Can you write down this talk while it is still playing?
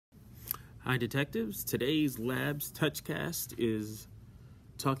Hi detectives, today's lab's touchcast is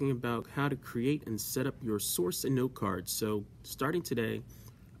talking about how to create and set up your source and note cards. So starting today,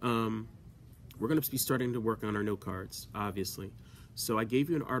 we're going to be starting to work on our note cards, obviously. So I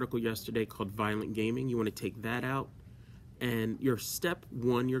gave you an article yesterday called Violent Gaming. You want to take that out, and your step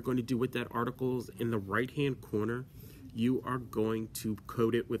one you're going to do with that article is in the right hand corner. You are going to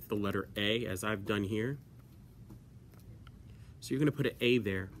code it with the letter A, as I've done here. So you're going to put an A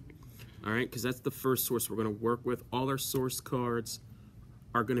there. All right, because that's the first source we're going to work with. All our source cards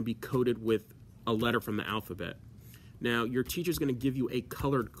are going to be coded with a letter from the alphabet. Now, your teacher's going to give you a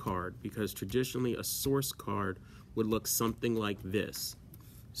colored card because traditionally a source card would look something like this.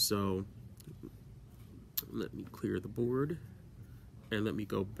 So let me clear the board and let me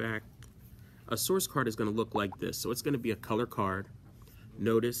go back. A source card is going to look like this. So it's going to be a color card.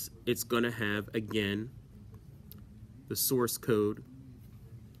 Notice it's going to have, again, the source code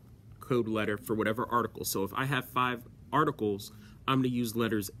letter for whatever article. So if I have 5 articles, I'm going to use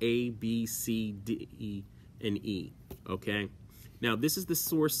letters A, B, C, D, and E. Okay? Now, this is the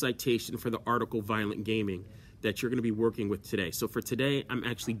source citation for the article Violent Gaming that you're going to be working with today. So for today, I'm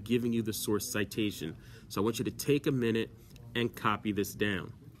actually giving you the source citation. So I want you to take a minute and copy this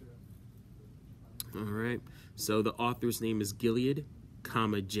down. All right? So the author's name is Gilead,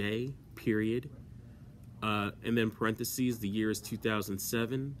 comma, J, period. And then parentheses, the year is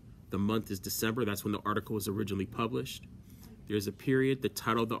 2007. The month is December. That's when the article was originally published. There's a period. The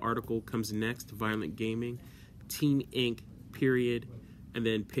title of the article comes next, Violent Gaming. Teen Inc., period. And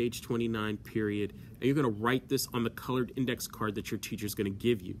then page 29, period. And you're going to write this on the colored index card that your teacher's going to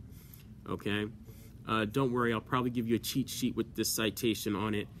give you. Okay? Don't worry. I'll probably give you a cheat sheet with this citation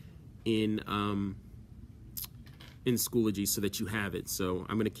on it in Schoology so that you have it. So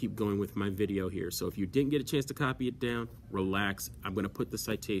I'm going to keep going with my video here. So if you didn't get a chance to copy it down, relax. I'm going to put the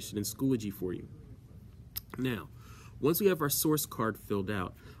citation in Schoology for you. Now, once we have our source card filled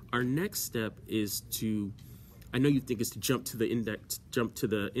out, our next step is to, I know you think it's to jump to the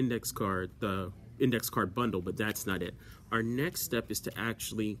index card bundle, but that's not it. Our next step is to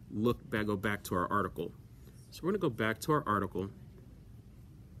actually go back to our article. So we're going to go back to our article.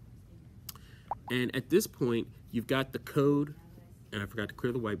 And at this point, you've got the code, and I forgot to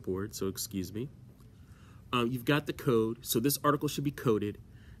clear the whiteboard, so excuse me. You've got the code, so this article should be coded.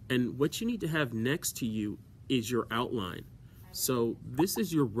 And what you need to have next to you is your outline. So this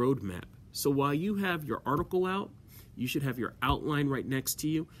is your roadmap. So while you have your article out, you should have your outline right next to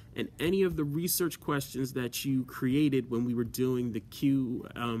you, and any of the research questions that you created when we were doing the Q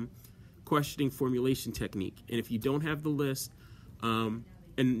questioning formulation technique. And if you don't have the list,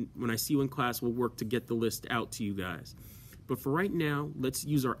 and when I see you in class, we'll work to get the list out to you guys. But for right now, let's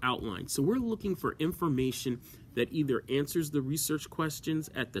use our outline. So we're looking for information that either answers the research questions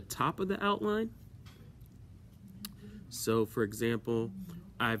at the top of the outline. So for example,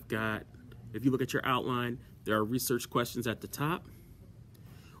 I've got, if you look at your outline, there are research questions at the top.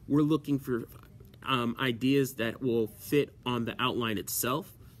 We're looking for ideas that will fit on the outline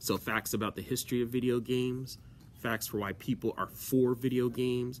itself. So facts about the history of video games, facts for why people are for video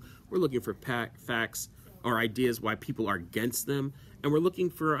games. We're looking for facts or ideas why people are against them. And we're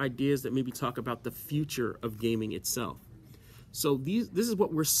looking for ideas that maybe talk about the future of gaming itself. So this is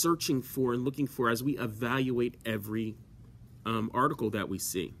what we're searching for and looking for as we evaluate every article that we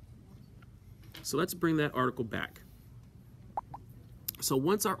see. So let's bring that article back. So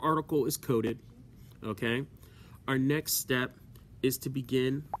once our article is coded, okay, our next step is to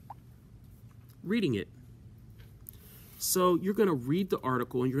begin reading it. So you're going to read the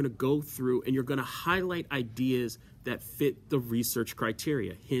article and you're going to go through and you're going to highlight ideas that fit the research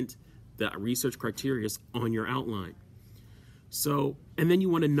criteria. Hint, the research criteria is on your outline. So, and then you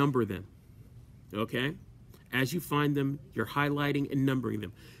want to number them, okay? As you find them, you're highlighting and numbering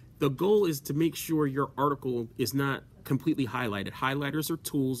them. The goal is to make sure your article is not completely highlighted. Highlighters are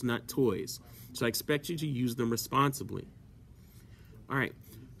tools, not toys. So I expect you to use them responsibly. All right.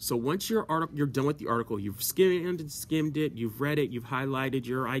 So once you're done with the article, you've skimmed it, you've read it, you've highlighted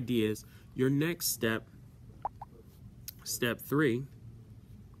your ideas, your next step, step 3,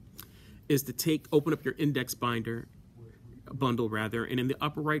 is to open up your index bundle, and in the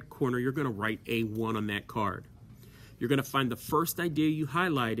upper right corner, you're going to write A1 on that card. You're going to find the first idea you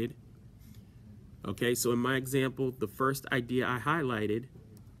highlighted. Okay, so in my example, the first idea I highlighted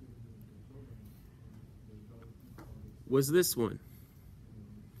was this one.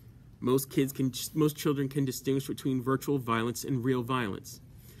 Most children can distinguish between virtual violence and real violence.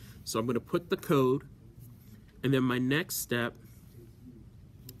 So I'm going to put the code, and then my next step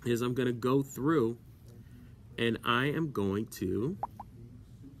is I'm going to go through and I am going to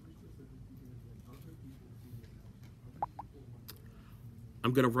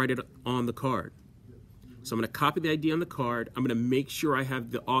I'm going to write it on the card. So I'm going to copy the idea on the card. I'm going to make sure I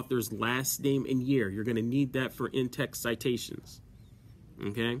have the author's last name and year. You're going to need that for in-text citations.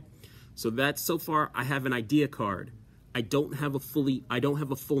 Okay? So that's, so far I have an idea card. I don't have a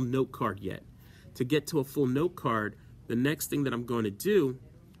full note card yet. To get to a full note card, the next thing that I'm going to do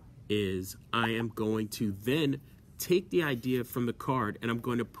is I am going to then take the idea from the card and I'm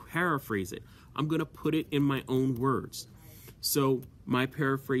going to paraphrase it. I'm going to put it in my own words. So my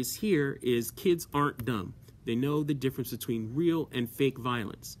paraphrase here is, kids aren't dumb. They know the difference between real and fake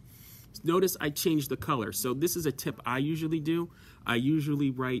violence. Notice I changed the color. So this is a tip I usually do. I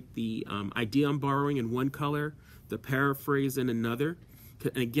usually write the idea I'm borrowing in one color, the paraphrase in another.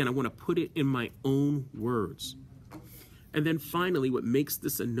 And again, I want to put it in my own words. And then finally, what makes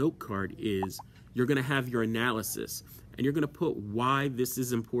this a note card is you're going to have your analysis. And you're going to put why this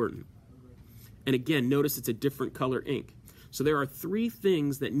is important. And again, notice it's a different color ink. So there are 3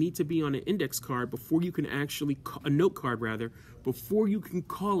 things that need to be on an index card before you can actually, a note card rather, before you can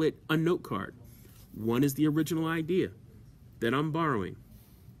call it a note card. One is the original idea that I'm borrowing.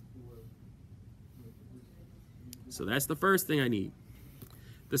 So that's the first thing I need.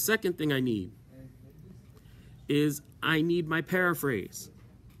 The second thing I need is I need my paraphrase.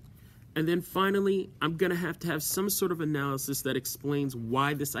 And then finally, I'm going to have some sort of analysis that explains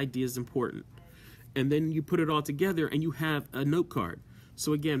why this idea is important. And then you put it all together and you have a note card.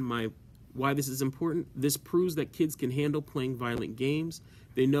 So again, why this is important, this proves that kids can handle playing violent games.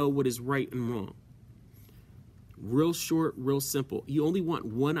 They know what is right and wrong. Real short, real simple. You only want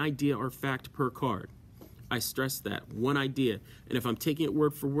one idea or fact per card. I stress that, one idea. And if I'm taking it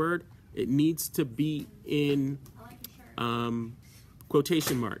word for word, it needs to be in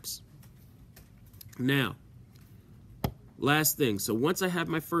quotation marks. Now, last thing. So once I have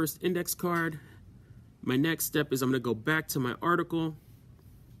my first index card, my next step is I'm going to go back to my article.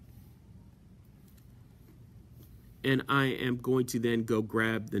 And I am going to then go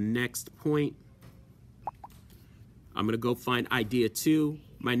grab the next point. I'm going to go find idea 2.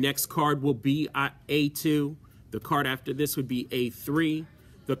 My next card will be A2. The card after this would be A3.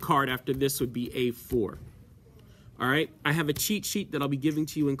 The card after this would be A4. All right, I have a cheat sheet that I'll be giving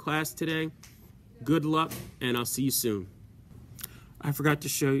to you in class today. Good luck, and I'll see you soon. I forgot to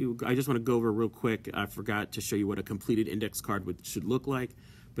show you, I just want to go over real quick. I forgot to show you what a completed index card should look like.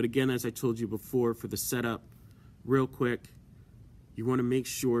 But again, as I told you before, for the setup, real quick, you want to make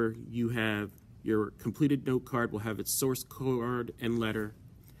sure you have your completed note card will have its source card and letter.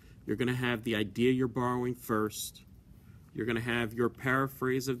 You're going to have the idea you're borrowing first. You're going to have your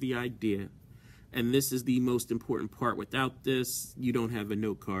paraphrase of the idea. And this is the most important part. Without this, you don't have a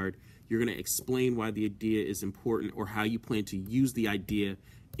note card. You're going to explain why the idea is important or how you plan to use the idea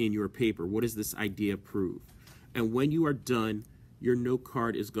in your paper. What does this idea prove? And when you are done, your note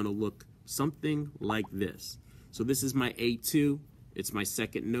card is going to look something like this. So this is my A2. It's my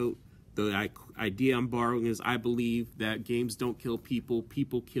second note. The idea I'm borrowing is, I believe that games don't kill people,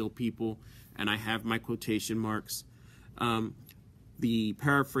 people kill people, and I have my quotation marks. The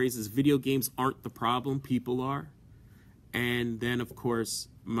paraphrase is, video games aren't the problem, people are. And then, of course,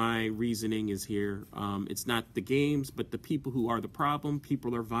 my reasoning is here. It's not the games, but the people who are the problem.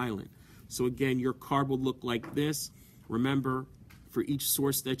 People are violent. So again, your card will look like this. Remember, for each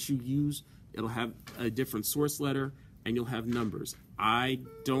source that you use, it'll have a different source letter, and you'll have numbers. I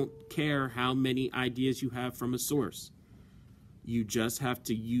don't care how many ideas you have from a source. You just have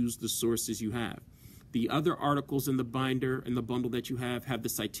to use the sources you have. The other articles in the binder and the bundle that you have the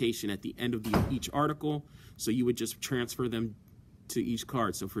citation at the end of each article, so you would just transfer them to each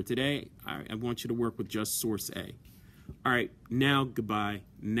card. So for today, I want you to work with just source A. All right, now goodbye,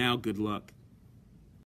 now good luck.